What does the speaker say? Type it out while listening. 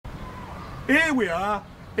Here we are,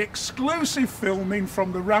 exclusive filming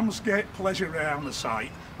from the Ramsgate Pleasurama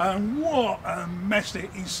site, and what a mess it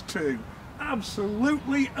is too.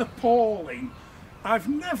 Absolutely appalling. I've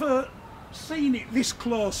never seen it this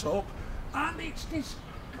close up, and it's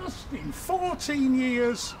disgusting. 14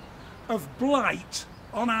 years of blight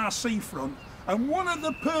on our seafront, and one of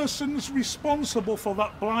the persons responsible for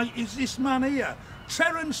that blight is this man here,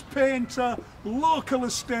 Terence Painter, local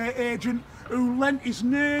estate agent, who lent his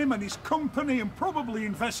name and his company and probably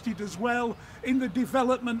invested as well in the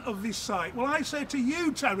development of this site. Well, I say to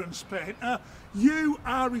you, Terence Painter, you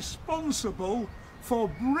are responsible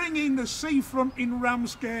for bringing the seafront in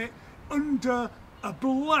Ramsgate under a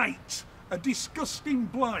blight, a disgusting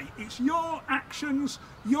blight. It's your actions,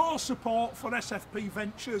 your support for SFP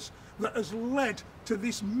Ventures that has led to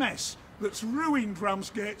this mess that's ruined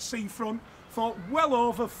Ramsgate seafront for well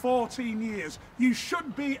over 14 years. You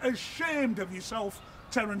should be ashamed of yourself,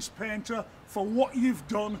 Terence Painter, for what you've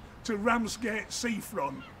done to Ramsgate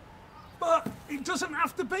seafront. But it doesn't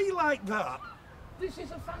have to be like that. This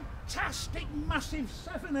is a fantastic, massive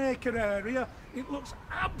 7-acre area. It looks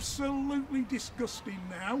absolutely disgusting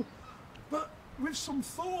now. But with some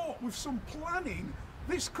thought, with some planning,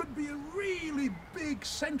 this could be a really big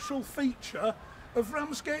central feature of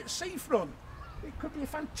Ramsgate seafront. It could be a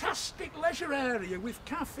fantastic leisure area with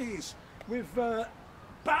cafes, with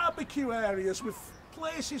barbecue areas, with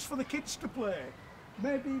places for the kids to play.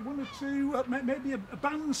 Maybe one or two, maybe a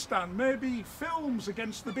bandstand, maybe films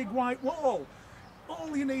against the big white wall.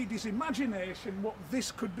 All you need is imagination what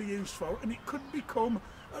this could be used for, and it could become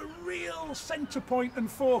a real centre point and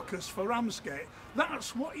focus for Ramsgate.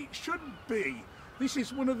 That's what it should be. This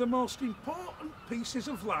is one of the most important pieces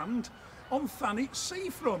of land on Thanet's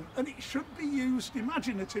seafront, and it should be used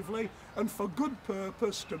imaginatively and for good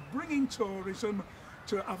purpose, to bring in tourism,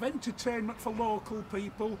 to have entertainment for local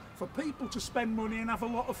people, for people to spend money and have a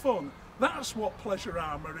lot of fun. That's what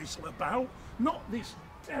Pleasurama is about, not this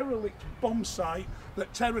derelict bomb site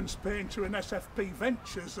that Terence Painter and SFP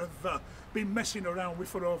Ventures have been messing around with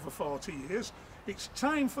for over 40 years. It's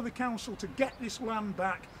time for the council to get this land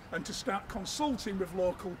back and to start consulting with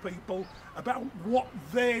local people about what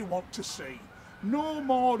they want to see. No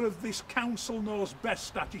more of this council knows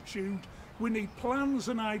best attitude. We need plans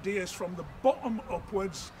and ideas from the bottom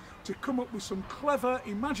upwards to come up with some clever,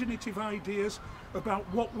 imaginative ideas about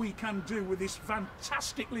what we can do with this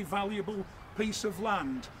fantastically valuable piece of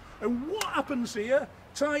land. And what happens here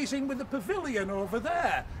ties in with the pavilion over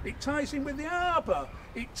there. It ties in with the harbour.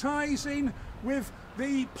 It ties in with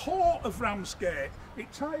the port of Ramsgate.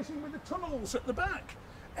 It ties in with the tunnels at the back.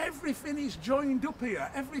 Everything is joined up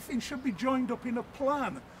here. Everything should be joined up in a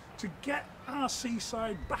plan to get our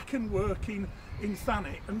seaside back and working in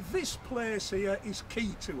Thanet. And this place here is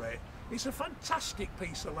key to it. It's a fantastic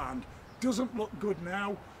piece of land. Doesn't look good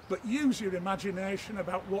now, but use your imagination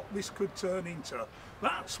about what this could turn into.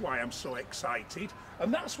 That's why I'm so excited,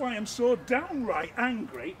 and that's why I'm so downright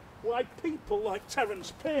angry why people like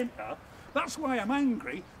Terence Painter. That's why I'm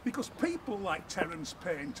angry, because people like Terence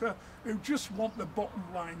Painter, who just want the bottom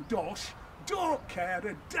line dosh, don't care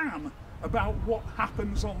a damn about what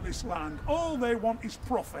happens on this land. All they want is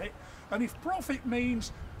profit, and if profit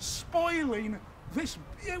means spoiling this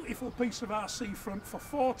beautiful piece of our seafront for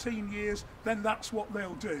 14 years, then that's what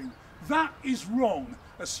they'll do. That is wrong.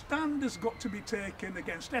 A stand has got to be taken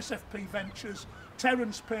against SFP Ventures,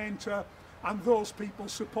 Terence Painter, and those people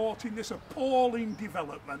supporting this appalling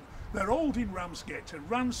development. They're holding Ramsgate to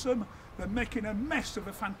ransom. They're making a mess of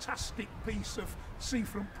a fantastic piece of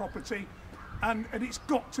seafront property, and it's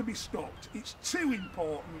got to be stopped. It's too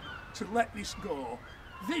important to let this go.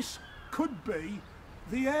 This could be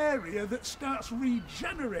the area that starts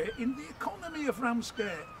regenerating the economy of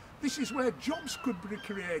Ramsgate. This is where jobs could be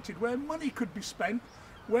created, where money could be spent,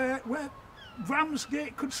 where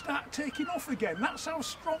Ramsgate could start taking off again. That's how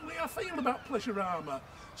strongly I feel about Pleasurama.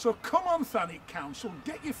 So come on, Thanet Council,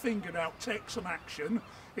 get your finger out, take some action.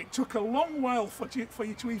 It took a long while for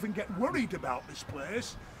you to even get worried about this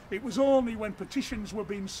place. It was only when petitions were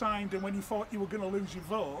being signed and when you thought you were going to lose your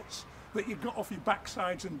votes that you got off your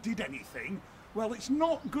backsides and did anything. Well, it's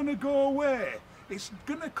not going to go away. It's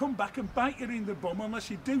going to come back and bite you in the bum unless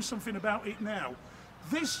you do something about it now.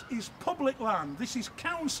 This is public land. This is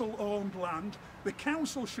council-owned land. The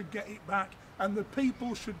council should get it back, and the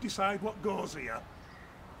people should decide what goes here.